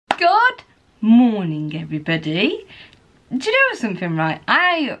morning, everybody. Do you know something, right?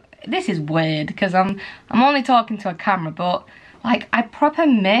 This is weird because I'm only talking to a camera, but like I proper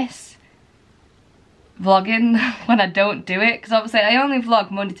miss vlogging when I don't do it, because obviously I only vlog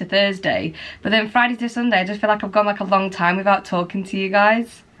Monday to Thursday, but then Friday to Sunday I just feel like I've gone like a long time without talking to you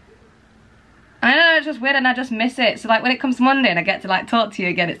guys. I know, it's just weird and I just miss it. So like when it comes to Monday and I get to like talk to you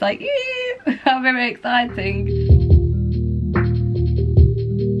again, it's like, yeah, how very exciting.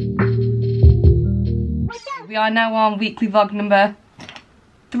 We are now on weekly vlog number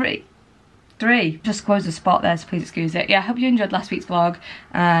 3. Just closed the spot there, so please excuse it. Yeah, I hope you enjoyed last week's vlog,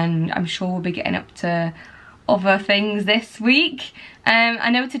 and I'm sure we'll be getting up to other things this week.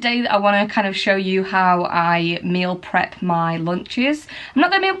 I know today that I want to kind of show you how I meal prep my lunches. I'm not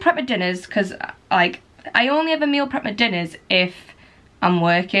going to meal prep my dinners because like I only ever meal prep my dinners if I'm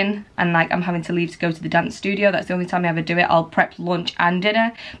working and like I'm having to leave to go to the dance studio. That's the only time I ever do it. I'll prep lunch and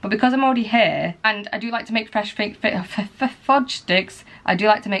dinner, but because I'm already here and I do like to make fresh fudge sticks, I do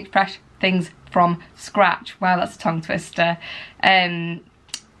like to make fresh things from scratch. Wow, that's a tongue twister.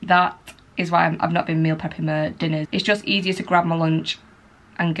 That is why I've not been meal prepping my dinners. It's just easier to grab my lunch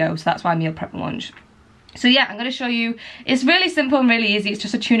and go, so that's why I meal prep my lunch. So yeah, I'm going to show you, it's really simple and really easy. It's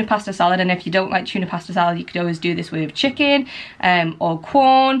just a tuna pasta salad, and if you don't like tuna pasta salad, you could always do this with chicken or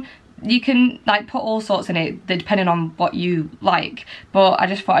corn. You can like put all sorts in it depending on what you like, but I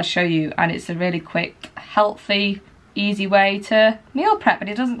just thought I'd show you, and it's a really quick, healthy, easy way to meal prep, and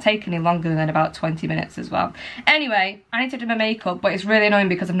it doesn't take any longer than about 20 minutes as well. Anyway, I need to do my makeup, but it's really annoying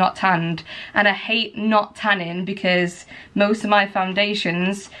because I'm not tanned, and I hate not tanning because most of my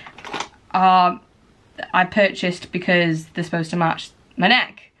foundations are I purchased because they're supposed to match my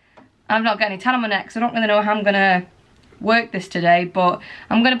neck. I've not got any tan on my neck, so I don't really know how I'm gonna work this today, but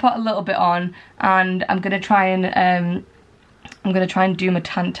I'm gonna put a little bit on, and I'm gonna try and do my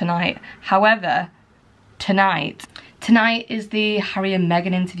tan tonight. However, tonight is the Harry and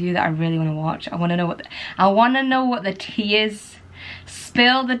Meghan interview that I really want to watch. I want to know what the tea is.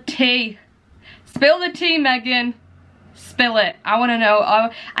 Spill the tea. Spill the tea, Meghan. Spill it. I want to know.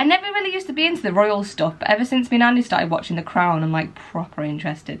 I never really used to be into the royal stuff, but ever since me and Andy started watching The Crown, I'm like proper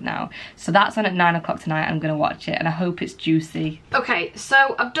interested now. So that's on at 9 o'clock tonight. I'm going to watch it, and I hope it's juicy. Okay,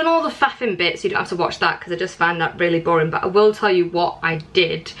 so I've done all the faffing bits. You don't have to watch that because I just found that really boring, but I will tell you what I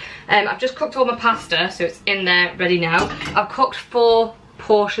did. I've just cooked all my pasta, so it's in there ready now. I've cooked 4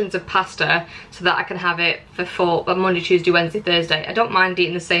 portions of pasta so that I can have it for Monday, Tuesday, Wednesday, Thursday. I don't mind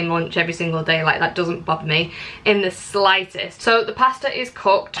eating the same lunch every single day, like that doesn't bother me in the slightest. So the pasta is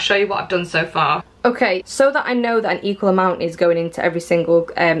cooked. I'll show you what I've done so far. Okay, so that I know that an equal amount is going into every single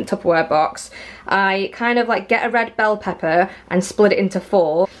Tupperware box, I kind of like get a red bell pepper and split it into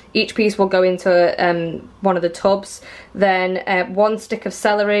 4. Each piece will go into one of the tubs, then 1 stick of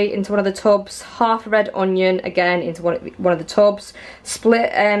celery into one of the tubs, half a red onion again into one of the tubs.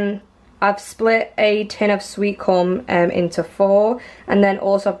 I've split a tin of sweet corn into 4, and then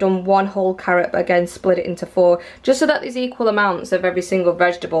also I've done 1 whole carrot, but again split it into 4, just so that there's equal amounts of every single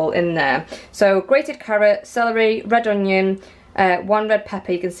vegetable in there. So grated carrot, celery, red onion, 1 red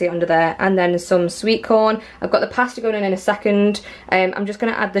pepper, you can see it under there, and then some sweet corn. I've got the pasta going in a second. I'm just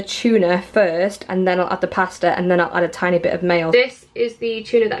going to add the tuna first, and then I'll add the pasta, and then I'll add a tiny bit of mayo. This is the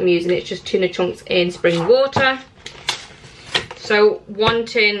tuna that I'm using. It's just tuna chunks in spring water. So 1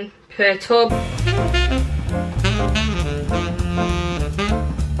 tin per tub.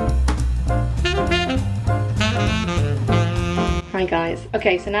 Hi guys.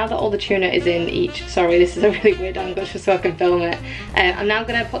 Okay, so now that all the tuna is in each, sorry this is a really weird angle just so I can film it. I'm now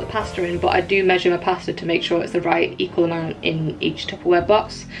going to put the pasta in, but I do measure my pasta to make sure it's the right equal amount in each Tupperware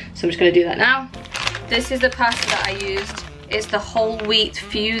box. So I'm just going to do that now. This is the pasta that I used. It's the whole wheat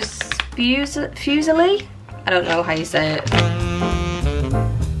fusilli? I don't know how you say it.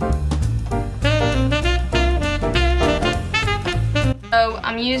 So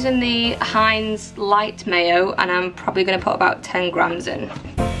I'm using the Heinz light mayo, and I'm probably going to put about 10 grams in.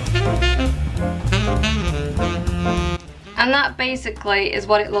 And that basically is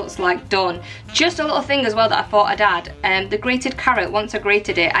what it looks like done. Just a little thing as well that I thought I'd add. The grated carrot, once I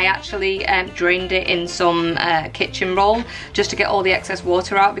grated it, I actually drained it in some kitchen roll just to get all the excess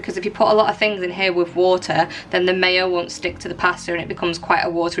water out, because if you put a lot of things in here with water, then the mayo won't stick to the pasta and it becomes quite a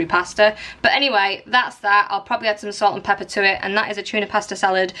watery pasta. But anyway, that's that. I'll probably add some salt and pepper to it, and that is a tuna pasta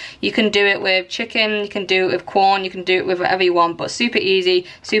salad. You can do it with chicken, you can do it with corn, you can do it with whatever you want, but super easy,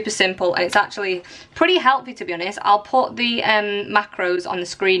 super simple, and it's actually pretty healthy, to be honest. I'll put the macros on the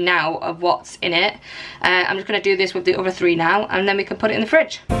screen now of what's in it. I'm just going to do this with the other 3 now, and then we can put it in the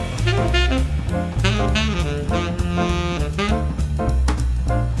fridge.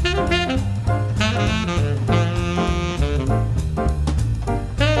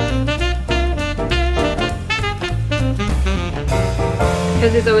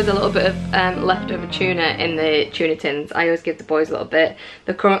 because there's always a little bit of leftover tuna in the tuna tins, I always give the boys a little bit.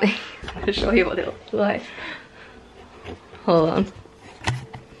 They're currently, I'm going to show you what they look like. Hold on.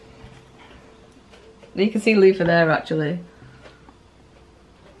 You can see Lufa there actually.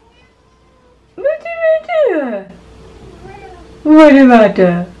 What's the matter? What's the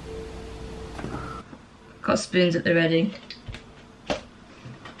matter? Got spoons at the ready.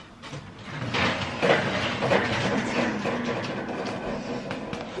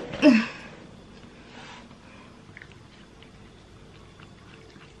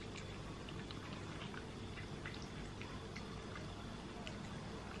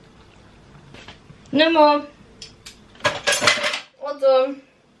 No more. Well done.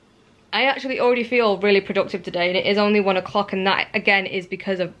 I actually already feel really productive today, and it is only 1 o'clock, and that again is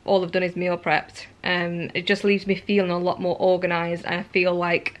because of all I've done is meal prepped. It just leaves me feeling a lot more organised, and I feel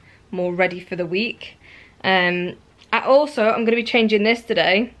like more ready for the week. I'm going to be changing this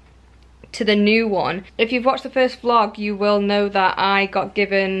today to the new one. If you've watched the first vlog, you will know that I got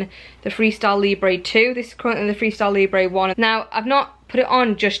given the Freestyle Libre 2. This is currently the Freestyle Libre 1. Now, I've not put it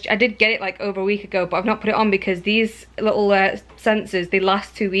on I did get it like over a week ago, but I've not put it on because these little sensors, they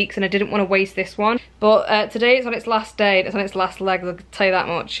last 2 weeks and I didn't want to waste this one. But today it's on its last day, it's on its last leg, I'll tell you that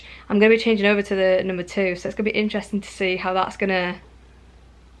much. I'm going to be changing over to the number 2, so it's going to be interesting to see how that's going to...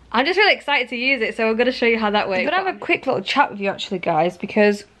 I'm just really excited to use it, so I'm going to show you how that works. I'm going to have a quick little chat with you actually, guys,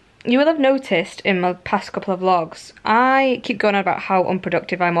 because you will have noticed in my past couple of vlogs, I keep going on about how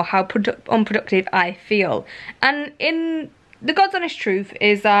unproductive I am or how unproductive I feel. And in the God's honest truth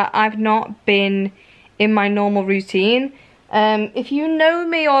is that I've not been in my normal routine. If you know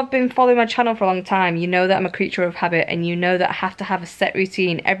me or have been following my channel for a long time, you know that I'm a creature of habit, and you know that I have to have a set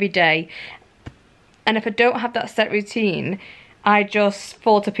routine every day. And if I don't have that set routine, I just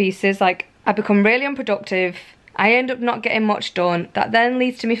fall to pieces. Like, I become really unproductive. I end up not getting much done. That then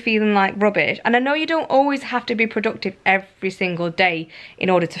leads to me feeling like rubbish. And I know you don't always have to be productive every single day in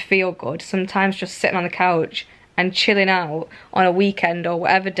order to feel good. Sometimes just sitting on the couch and chilling out on a weekend or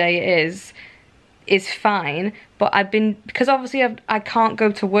whatever day it is fine. But because obviously I can't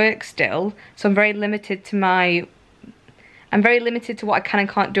go to work still, so I'm very limited to what I can and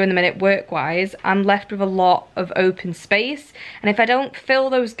can't do in the minute work-wise. I'm left with a lot of open space, and if I don't fill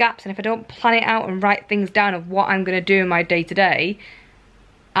those gaps and if I don't plan it out and write things down of what I'm going to do in my day-to-day,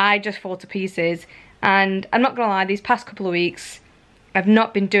 I just fall to pieces. And I'm not going to lie, these past couple of weeks I've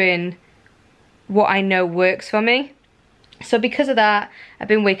not been doing what I know works for me. So because of that, I've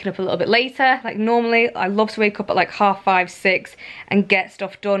been waking up a little bit later. Like normally, I love to wake up at like 5:30, 6 and get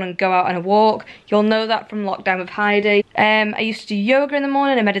stuff done and go out on a walk. You'll know that from lockdown with Heidi. I used to do yoga in the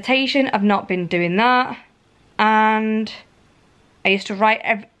morning and meditation. I've not been doing that. And I used to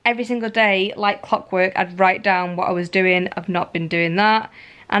write every single day like clockwork. I'd write down what I was doing. I've not been doing that.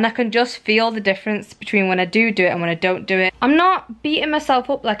 And I can just feel the difference between when I do it and when I don't do it. I'm not beating myself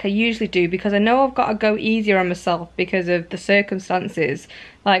up like I usually do, because I know I've got to go easier on myself because of the circumstances.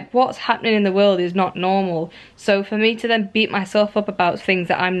 Like, what's happening in the world is not normal. So for me to then beat myself up about things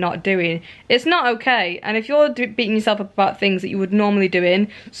that I'm not doing, it's not okay. And if you're beating yourself up about things that you would normally doing,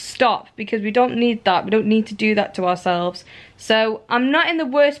 stop, because we don't need that. We don't need to do that to ourselves. So I'm not in the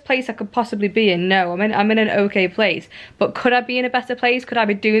worst place I could possibly be in. No, I'm in an okay place. But could I be in a better place? Could I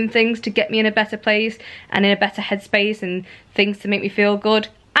be doing things to get me in a better place and in a better headspace and things to make me feel good?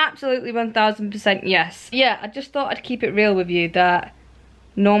 Absolutely 1000% yes. Yeah, I just thought I'd keep it real with you that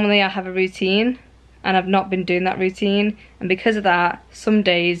normally I have a routine and I've not been doing that routine, and because of that, some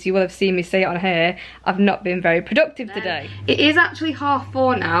days, you will have seen me say it on here, I've not been very productive today. It is actually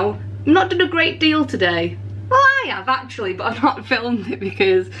 4:30 now. I've not done a great deal today. Well, I have actually, but I've not filmed it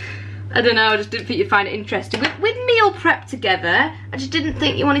because, I don't know, I just didn't think you'd find it interesting. With meal prep together, I just didn't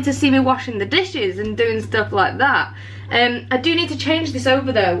think you wanted to see me washing the dishes and doing stuff like that. I do need to change this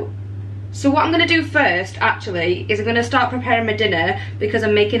over though. So what I'm going to do first, actually, is I'm going to start preparing my dinner because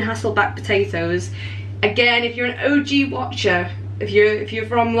I'm making Hasselback potatoes. Again, if you're an OG watcher, if you're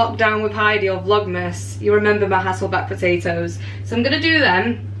from Lockdown with Heidi or Vlogmas, you remember my Hasselback potatoes. So I'm going to do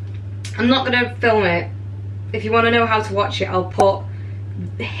them. I'm not going to film it. If you want to know how to watch it, I'll put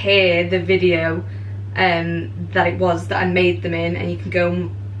here the video that it was that I made them in, and you can go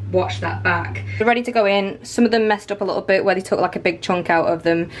and watch that back. They're ready to go in. Some of them messed up a little bit where they took like a big chunk out of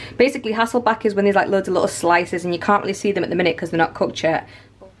them. Basically, Hasselback is when there's like loads of little slices and you can't really see them at the minute because they're not cooked yet.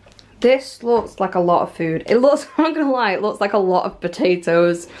 This looks like a lot of food. It looks, I'm not gonna lie, it looks like a lot of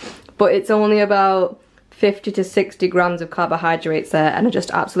potatoes, but it's only about 50 to 60 grams of carbohydrates there, and I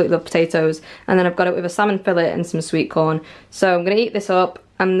just absolutely love potatoes. And then I've got it with a salmon fillet and some sweet corn. So I'm gonna eat this up.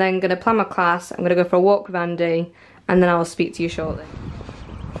 I'm then gonna plan my class. I'm gonna go for a walk with Andy, and then I'll speak to you shortly.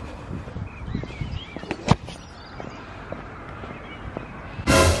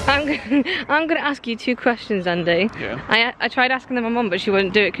 I'm gonna ask you 2 questions, Andy. Yeah. I tried asking them my mum, but she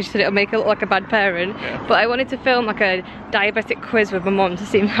wouldn't do it because she said it'll make her look like a bad parent. Yeah. But I wanted to film like a diabetic quiz with my mum to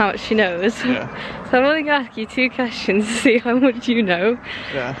see how much she knows. Yeah. So I'm only gonna ask you 2 questions to see how much you know.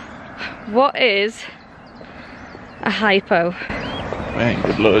 Yeah. What is a hypo? When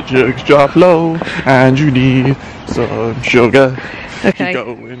your blood sugars drop low and you need some sugar. Okay. You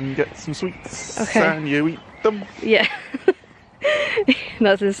go and get some sweets. Okay. And you eat them. Yeah.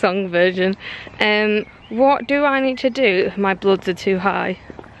 That's the song version. What do I need to do if my bloods are too high?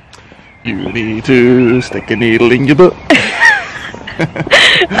 You need to stick a needle in your butt.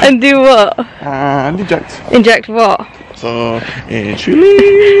 And do what? And inject. Inject what? So,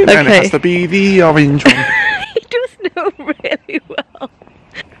 insulin. Okay. And it has to be the orange one. He does know really well.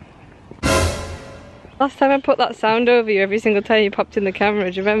 Last time I put that sound over you every single time you popped in the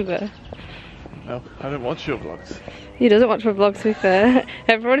camera, do you remember? No, I don't watch your vlogs. He doesn't watch my vlogs, to be fair.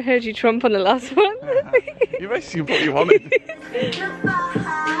 Everyone heard you trump on the last one. You basically put you wanted.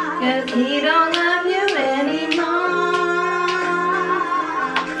 Cause he don't love you anymore.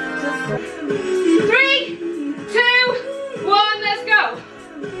 3, 2, 1, let's go.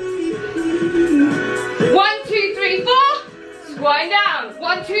 1, 2, 3, 4. Squatting down.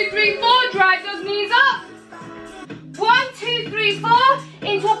 1, 2, 3, 4. Drive those knees up. 1, 2, 3, 4.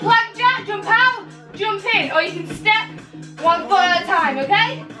 Into a plank jack. Jump out. Jump in. Or you can step 1 foot at a time,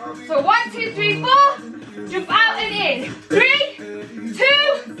 okay? So 1, 2, 3, 4. Jump out and in. 3,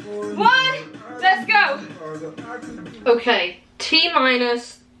 2, 1. Let's go. Okay.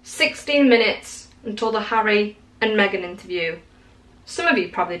 T-minus 16 minutes until the Harry and Meghan interview. Some of you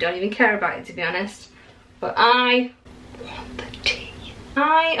probably don't even care about it, to be honest. But I want the tea.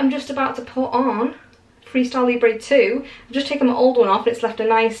 I am just about to put on Freestyle Libre 2. I've just taken my old one off and it's left a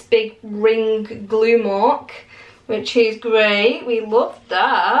nice big ring glue mark, which is great. We love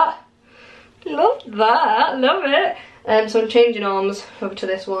that. Love that. Love it. So I'm changing arms over to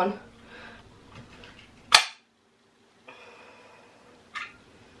this one.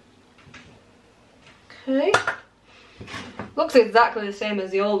 Okay. Looks exactly the same as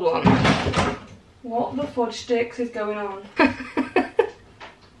the old one. What the fudge sticks is going on?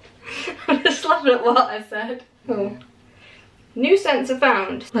 I'm just laughing at what I said. Oh. New sensor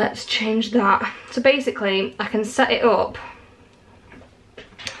found. Let's change that. So basically, I can set it up. I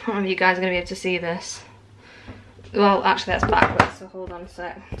don't know if you guys are going to be able to see this. Well, actually that's backwards, so hold on a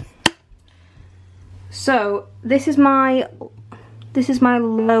sec. So, this is my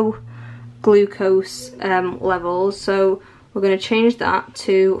low glucose levels. So we're going to change that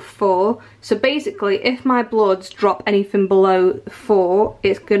to 4. So basically, if my bloods drop anything below 4,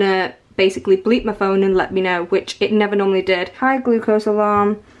 it's going to basically bleep my phone and let me know, which it never normally did. High glucose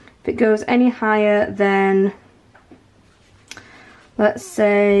alarm. If it goes any higher than, let's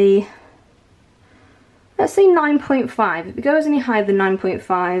say 9.5. If it goes any higher than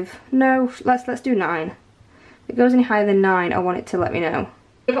 9.5, no, let's do 9. If it goes any higher than 9, I want it to let me know.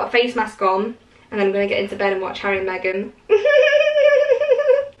 I've got a face mask on, and I'm going to get into bed and watch Harry and Meghan.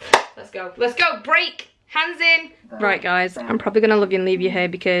 Let's go, break, hands in. Right guys, I'm probably going to love you and leave you here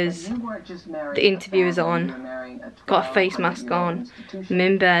because the interview is on. Got a face mask on, I'm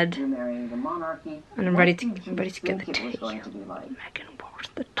in bed, and I'm ready to get the tea. Meghan, what's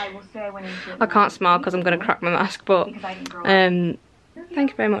the tea? I can't smile because I'm going to crack my mask, but thank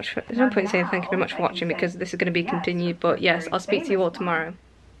you very much for, there's no point in saying thank you very much for watching because this is going to be continued, but yes, I'll speak to you all tomorrow.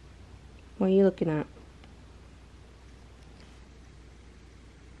 What are you looking at?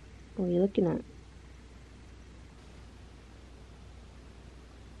 What are you looking at?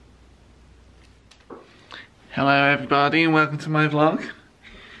 Hello everybody and welcome to my vlog.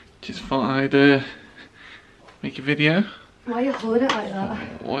 Just thought I'd make a video. Why are you holding it like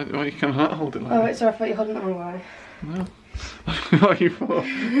that? Why you can't hold it like that? that? Oh, sorry, I thought you were holding it the wrong way. No. What are you for?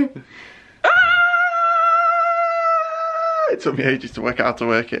 It took me ages to work out how to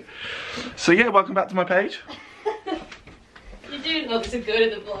work it. So yeah, welcome back to my page. You do look so good in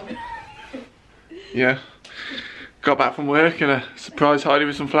the vlog. Yeah. Got back from work and I surprised Heidi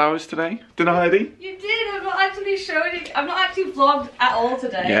with some flowers today. Didn't I, Heidi? You did, I'm not actually showing you. I've not actually vlogged at all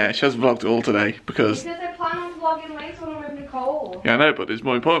today. Yeah, she hasn't vlogged all today because... Because I plan on vlogging later when I'm with Nicole. Yeah, I know, but there's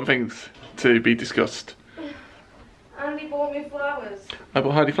more important things to be discussed. Andy bought me flowers. I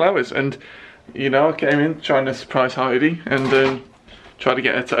bought Heidi flowers and, you know, I came in trying to surprise Heidi and tried to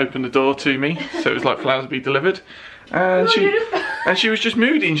get her to open the door to me so it was like flowers be delivered. And she was just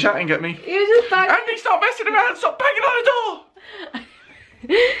moody and shouting at me. You just banging. Andy, stop messing around, stop banging on the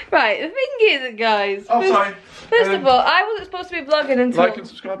door! Right, the thing is, guys. Oh, sorry. First of all, I wasn't supposed to be vlogging until... Like and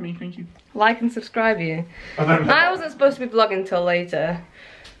subscribe me, thank you. Like and subscribe you. I don't know. I wasn't supposed to be vlogging until later.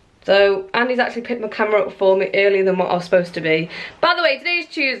 So Andy's actually picked my camera up for me earlier than what I was supposed to be. By the way, today's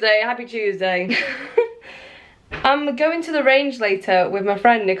Tuesday. Happy Tuesday. I'm going to the range later with my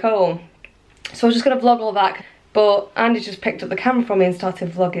friend Nicole. So I was just going to vlog all that. But Andy just picked up the camera from me and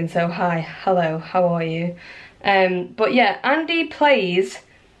started vlogging. So hi, hello, how are you? But yeah, Andy plays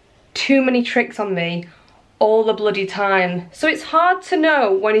too many tricks on me all the bloody time. So it's hard to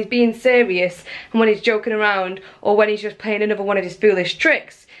know when he's being serious and when he's joking around or when he's just playing another one of his foolish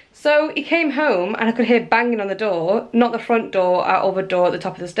tricks. So he came home and I could hear banging on the door, not the front door, our other door at the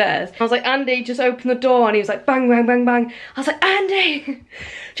top of the stairs. I was like, Andy, just open the door, and he was like, bang, bang, bang, bang. I was like, Andy,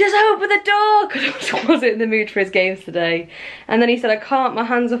 just open the door, because I wasn't in the mood for his games today. And then he said, I can't, my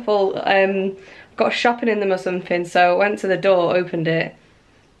hands are full, got shopping in them or something. So I went to the door, opened it,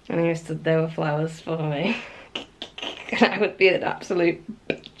 and he stood there with flowers for me. And I would be an absolute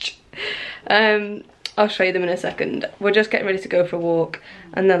bitch. I'll show you them in a second. We're just getting ready to go for a walk,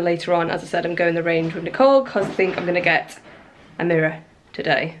 and then later on, as I said, I'm going the range with Nicole because I think I'm gonna get a mirror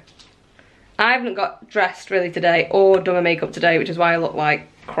today. I haven't got dressed really today or done my makeup today, which is why I look like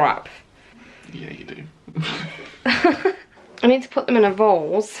crap. Yeah, you do. I need to put them in a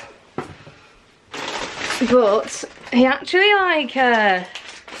vase, but he actually like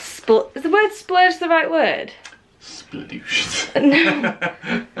is the word splurge the right word? Splooshed.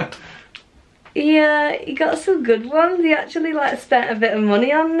 No. Yeah, he got some good ones. He actually like spent a bit of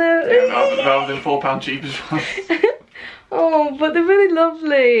money on them. Yeah, rather than £4 cheapest ones. Oh, but they're really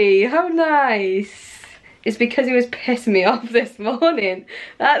lovely. How nice. It's because he was pissing me off this morning.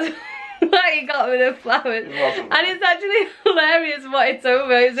 That's why he got me the flowers. And it's actually hilarious what it's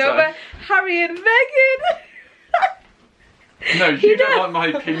over. It's over Harry and Meghan. No, you don't like my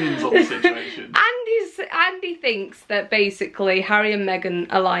opinions on the situation. Andy thinks that basically Harry and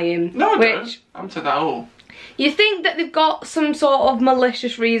Meghan are lying. No, I don't. I'm to that all. You think that they've got some sort of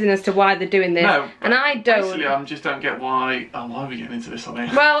malicious reason as to why they're doing this, no, and I don't. Basically, I just don't get why. Oh, why are we getting into this on here?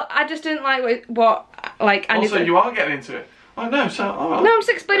 Well, I just didn't like what Andy. Also, you are getting into it. Oh no, so no, I'm just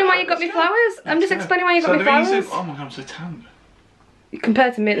explaining why you got me flowers. I'm just explaining why you got me flowers. Oh my god, I'm so tan.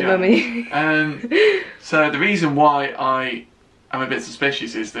 Compared to me at the moment. So the reason why I am a bit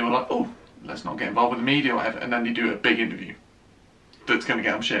suspicious is they were like, oh, let's not get involved with the media or whatever, and then they do a big interview that's going to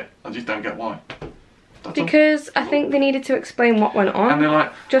get them shit. I just don't get why. That's because all. I think they needed to explain what went on. And they're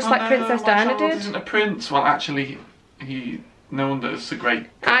like, just like Princess Diana did. Isn't a prince. Well, actually, no one does a great.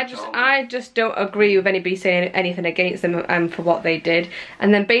 I just don't agree with anybody saying anything against them for what they did.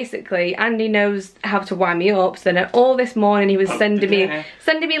 And then basically, Andy knows how to wind me up. So then all this morning he was sending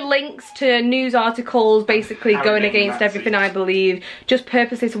me links to news articles, basically going against everything I believe, just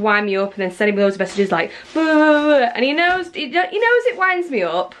purposely to wind me up, and then sending me loads of messages like, blah, blah, blah, blah. And he knows it winds me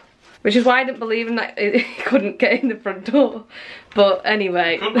up. Which is why I didn't believe him that he couldn't get in the front door. But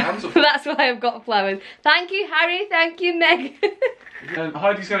anyway, that's why I've got flowers. Thank you, Harry. Thank you, Meg.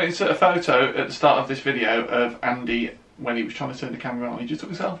 Heidi's going to insert a photo at the start of this video of Andy when he was trying to turn the camera on. He just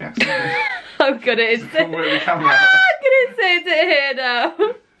took a selfie accidentally. I'm gonna insert. I'm gonna insert it here now.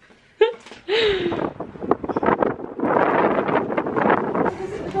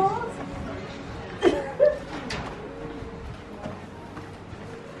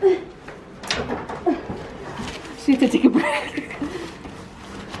 Need to take a break.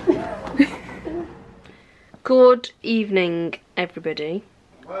 Good evening, everybody.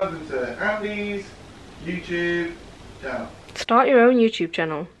 Welcome to Andy's YouTube channel. Start your own YouTube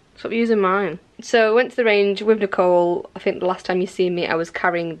channel. Stop using mine. So I went to the range with Nicole. I think the last time you seen me I was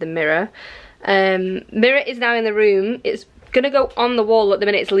carrying the mirror. Mirror is now in the room. It's gonna go on the wall at the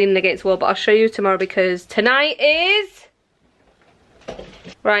minute. It's leaning against the wall, but I'll show you tomorrow because tonight is...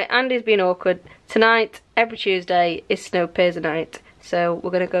 Right, Andy's being awkward. Tonight, every Tuesday, is Snowpiercer night. So we're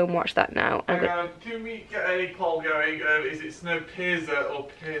going to go and watch that now. Can we get a poll going? Is it Snowpiercer or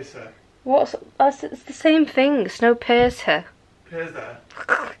Piercer? It's the same thing, Snowpiercer. Piercer.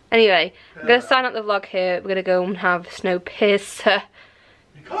 Anyway, I'm going to sign up the vlog here. We're going to go and have Snowpiercer.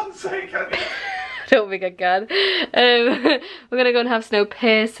 You can't say it, can you? I don't think I can. We're going to go and have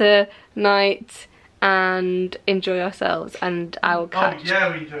Snowpiercer night and enjoy ourselves, and I'll catch. Oh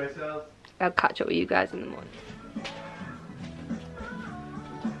yeah, we enjoy ourselves. I'll catch up with you guys in the morning.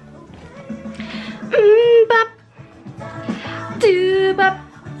 Bop, do bop,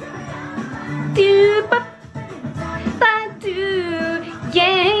 do bop, ba do,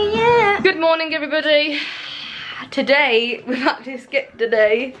 yeah yeah. Good morning, everybody. Today we've actually skipped a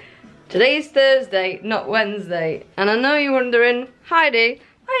day. Today's Thursday, not Wednesday, and I know you're wondering, Heidi,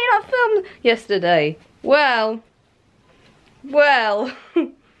 why you not filmed yesterday? Well.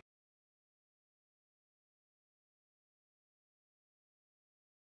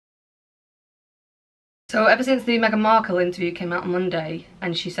 So ever since the Meghan Markle interview came out on Monday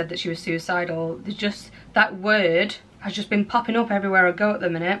and she said that she was suicidal, there's just, that word has just been popping up everywhere I go at the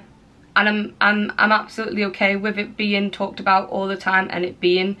minute. And I'm absolutely okay with it being talked about all the time and it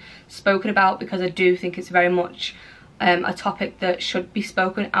being spoken about, because I do think it's very much a topic that should be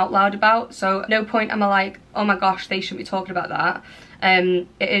spoken out loud about. So at no point am I like, oh my gosh, they shouldn't be talking about that.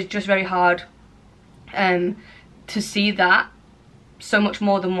 It is just very hard to see that so much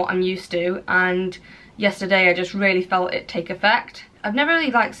more than what I'm used to, and yesterday I just really felt it take effect. I've never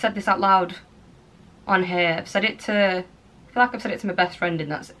really like said this out loud on here. I've said it to, I feel like I've said it to my best friend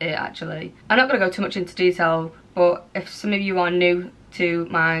and that's it actually. I'm not going to go too much into detail, but if some of you are new to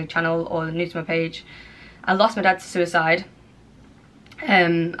my channel or new to my page, I lost my dad to suicide.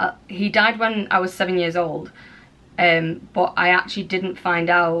 He died when I was 7 years old, but I actually didn't find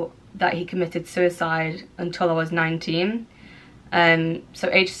out that he committed suicide until I was 19. So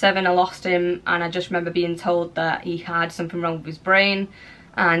age 7 I lost him, and I just remember being told that he had something wrong with his brain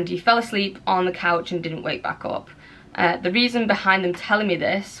and he fell asleep on the couch and didn't wake back up. The reason behind them telling me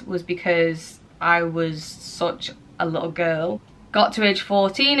this was because I was such a little girl. Got to age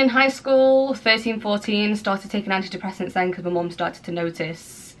 14 in high school, 13, 14, started taking antidepressants then because my mum started to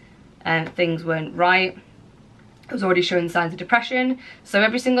notice things weren't right. I was already showing signs of depression, so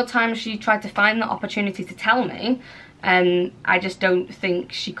every single time she tried to find the opportunity to tell me, I just don't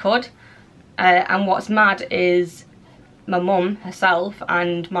think she could. And what's mad is my mum herself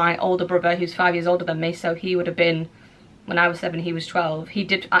and my older brother, who's 5 years older than me, so he would have been, when I was 7 he was 12, he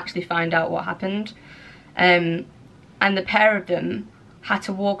did actually find out what happened. And the pair of them had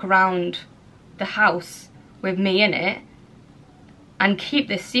to walk around the house with me in it and keep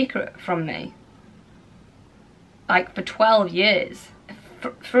this secret from me, like for 12 years.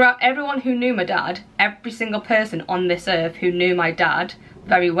 Throughout everyone who knew my dad, every single person on this earth who knew my dad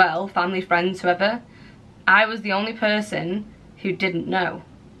very well, family, friends, whoever, I was the only person who didn't know.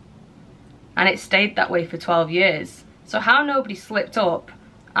 And it stayed that way for 12 years. So how nobody slipped up,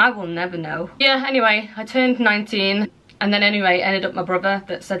 I will never know. Yeah, anyway, I turned 19, and then anyway, ended up my brother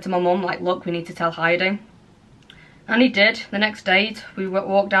that said to my mum, like, look, we need to tell Heidi. And he did. The next day, we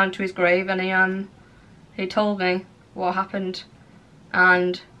walked down to his grave and he told me what happened.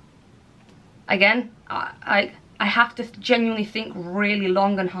 And again, I have to genuinely think really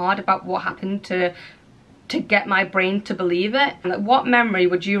long and hard about what happened to get my brain to believe it. Like, what memory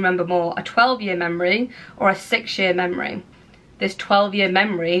would you remember more, a 12-year memory or a 6-year memory? This 12-year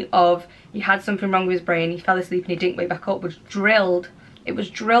memory of he had something wrong with his brain, he fell asleep and he didn't wake back up was drilled. It was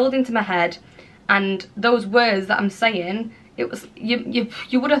drilled into my head, and those words that I'm saying, it was,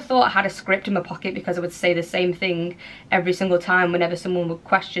 you would have thought I had a script in my pocket, because I would say the same thing every single time whenever someone would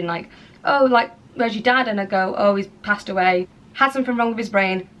question, like, oh, like, where's your dad? And I go, oh, he's passed away, had something wrong with his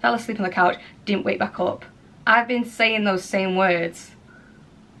brain, fell asleep on the couch, didn't wake back up. I've been saying those same words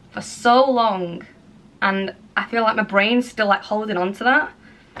for so long, and I feel like my brain's still like holding on to that.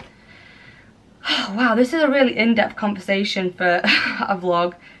 Oh, wow, this is a really in-depth conversation for a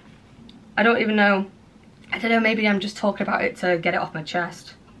vlog. I don't know, maybe I'm just talking about it to get it off my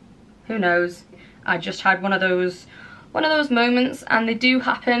chest. Who knows? I just had one of those moments, and they do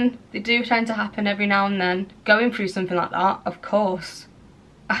happen. They do tend to happen every now and then. Going through something like that, of course,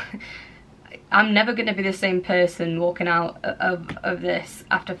 I'm never going to be the same person walking out of this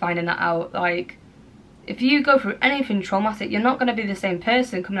after finding that out. Like, if you go through anything traumatic, you're not going to be the same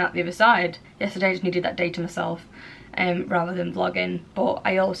person coming out the other side. Yesterday I just needed that day to myself. Rather than vlogging, but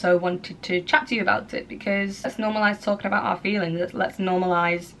I also wanted to chat to you about it, because let's normalise talking about our feelings. Let's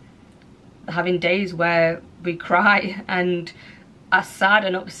normalise having days where we cry and are sad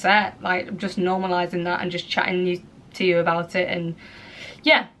and upset, like just normalising that and just chatting to you about it. And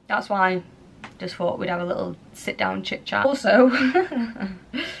yeah, that's why I just thought we'd have a little sit down chit chat. Also,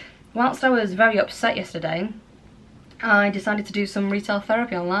 whilst I was very upset yesterday, I decided to do some retail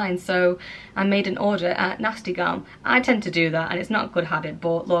therapy online, so I made an order at Nasty Gal. I tend to do that and it's not a good habit,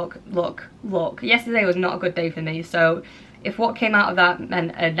 but look, yesterday was not a good day for me, so if what came out of that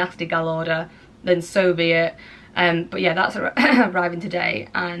meant a Nasty Gal order, then so be it. But yeah, that's arriving today,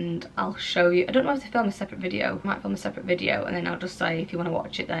 and I'll show you. I don't know if to film a separate video. I might film a separate video and then I'll just say if you want to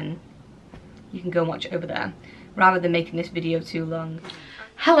watch it, then you can go and watch it over there, rather than making this video too long.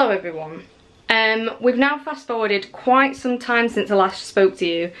 Hello everyone. We've now fast forwarded quite some time since I last spoke to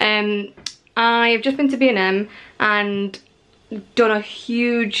you. I've just been to B&M and done a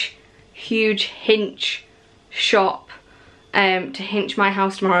huge hinge shop to hinch my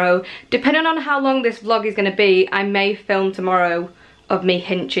house tomorrow. Depending on how long this vlog is going to be, I may film tomorrow of me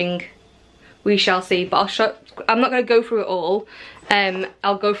hinching. We shall see, but I'm not going to go through it all.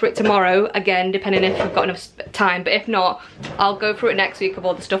 I'll go through it tomorrow, again, depending if I've got enough time. But if not, I'll go through it next week of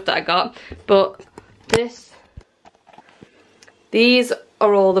all the stuff that I got. But these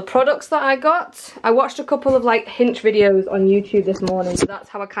are all the products that I got. I watched a couple of like Hinch videos on YouTube this morning, so that's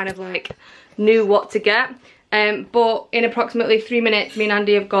how I kind of like knew what to get. But in approximately 3 minutes, me and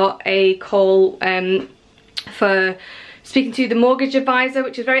Andy have got a call for speaking to the mortgage advisor,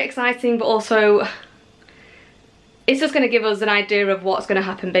 which is very exciting, but also it's just going to give us an idea of what's going to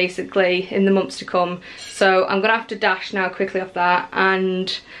happen basically in the months to come. So I'm going to have to dash now quickly off that.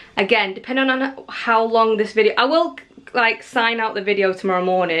 And again, depending on how long this video, I will like sign out the video tomorrow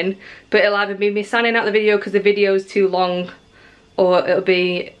morning, but it'll either be me signing out the video because the video is too long, or it'll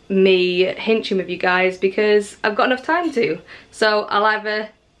be me hinching with you guys because I've got enough time to. So I'll either,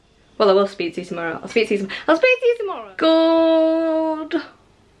 well, I will speak to you tomorrow. I'll speak to you tomorrow. Good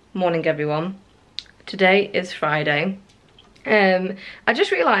morning, everyone. Today is Friday. I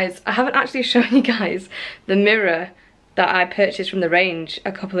just realised I haven't actually shown you guys the mirror that I purchased from the range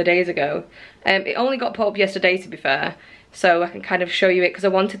a couple of days ago. It only got put up yesterday, to be fair, so I can kind of show you it because I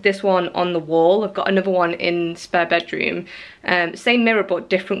wanted this one on the wall. I've got another one in spare bedroom, same mirror but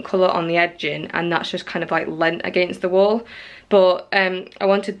different colour on the edging, and that's just kind of like lent against the wall. But I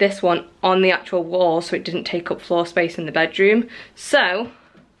wanted this one on the actual wall so it didn't take up floor space in the bedroom. So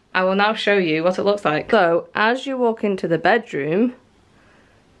I will now show you what it looks like. So as you walk into the bedroom,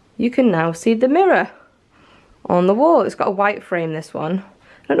 you can now see the mirror on the wall. It's got a white frame, this one.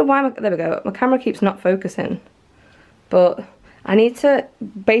 I don't know why, there we go, my camera keeps not focusing. But I need to,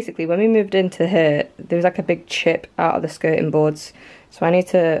 basically when we moved into here, there was like a big chip out of the skirting boards. So I need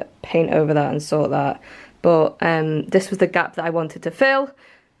to paint over that and sort that. But this was the gap that I wanted to fill.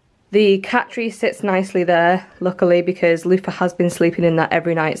 The cat tree sits nicely there, luckily, because Lufa has been sleeping in that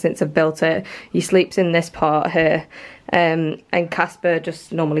every night since I've built it. He sleeps in this part here, and Casper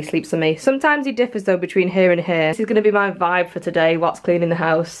just normally sleeps on me. Sometimes he differs though between here and here. This is going to be my vibe for today whilst cleaning the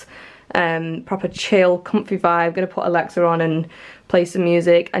house. Proper chill, comfy vibe. Gonna put Alexa on and play some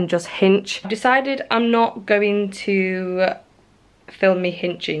music and just hinch. I've decided I'm not going to film me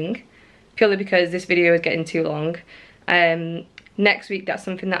hinching, purely because this video is getting too long. Next week, that's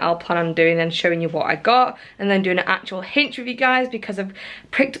something that I'll plan on doing and showing you what I got, and then doing an actual hinch with you guys, because I've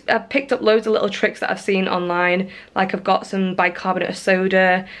picked up loads of little tricks that I've seen online. Like I've got some bicarbonate of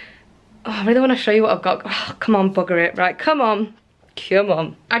soda. Oh, I really want to show you what I've got. Oh, come on, bugger it. Right, come on.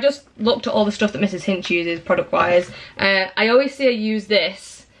 I just looked at all the stuff that Mrs. Hinch uses product wise. I always see her use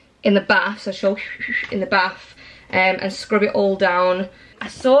this in the bath, so she'll in the bath and scrub it all down. I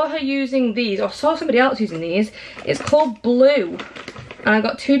saw her using these, or saw somebody else using these. It's called Blue, and I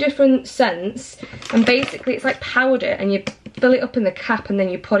got 2 different scents, and basically it's like powder, and you fill it up in the cap and then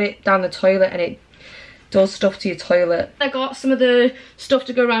you put it down the toilet and it does stuff to your toilet. I got some of the stuff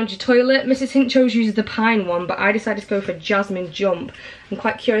to go around your toilet. Mrs. Hinch uses the pine one, but I decided to go for Jasmine Jump. I'm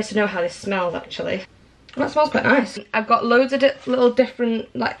quite curious to know how this smells actually. That smells quite nice. I've got loads of little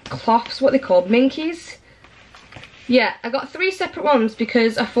different like cloths, what they called, minkies. Yeah, I got 3 separate ones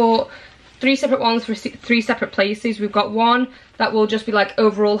because I thought 3 separate ones for 3 separate places. We've got one that will just be like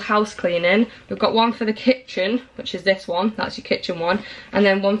overall house cleaning. We've got one for the kitchen, which is this one, that's your kitchen one. And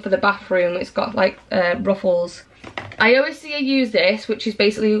then one for the bathroom, it's got like ruffles. I always see her use this, which is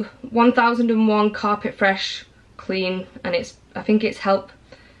basically 1001 carpet fresh clean, and I think it's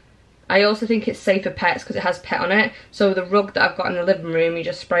I also think it's safe for pets because it has pet on it. So the rug that I've got in the living room, you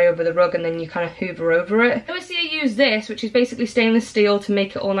just spray over the rug and then you kind of hoover over it. I always see her use this, which is basically stainless steel to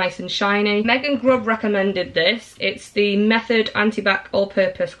make it all nice and shiny. Megan Grubb recommended this. It's the Method Antibac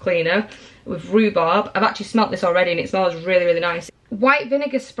All-Purpose Cleaner with rhubarb. I've actually smelt this already and it smells really, really nice. White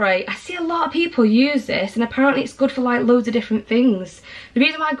vinegar spray. I see a lot of people use this, and apparently it's good for like loads of different things. The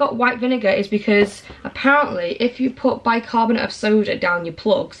reason why I got white vinegar is because apparently if you put bicarbonate of soda down your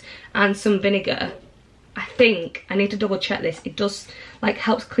plugs and some vinegar, I think, I need to double check this, it does like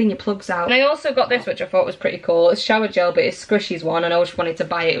helps clean your plugs out. And I also got this, which I thought was pretty cool. It's shower gel, but it's Squishies one, and I just wanted to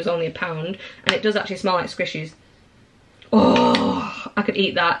buy it. It was only £1, and it does actually smell like Squishies. Oh, I could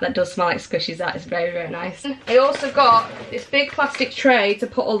eat that. That does smell like Squishies. That is very, very nice. I also got this big plastic tray to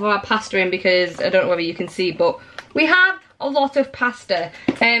put all of our pasta in, because I don't know whether you can see, but we have a lot of pasta.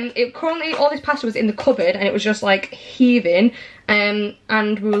 Currently all this pasta was in the cupboard and it was just like heaving,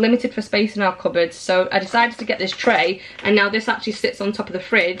 and we were limited for space in our cupboards, so I decided to get this tray, and now this actually sits on top of the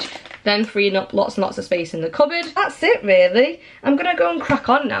fridge, then freeing up lots and lots of space in the cupboard. That's it really. I'm gonna go and crack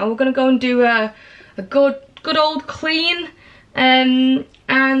on now. We're gonna go and do a good old clean, and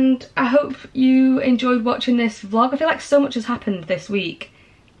I hope you enjoyed watching this vlog. I feel like so much has happened this week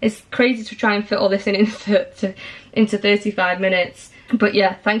It's crazy to try and fit all this in into 35 minutes. But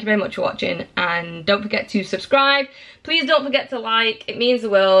yeah, thank you very much for watching, and don't forget to subscribe. Please don't forget to like, it means the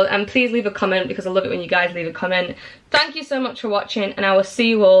world, and please leave a comment because I love it when you guys leave a comment. Thank you so much for watching, and I will see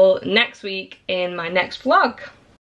you all next week in my next vlog.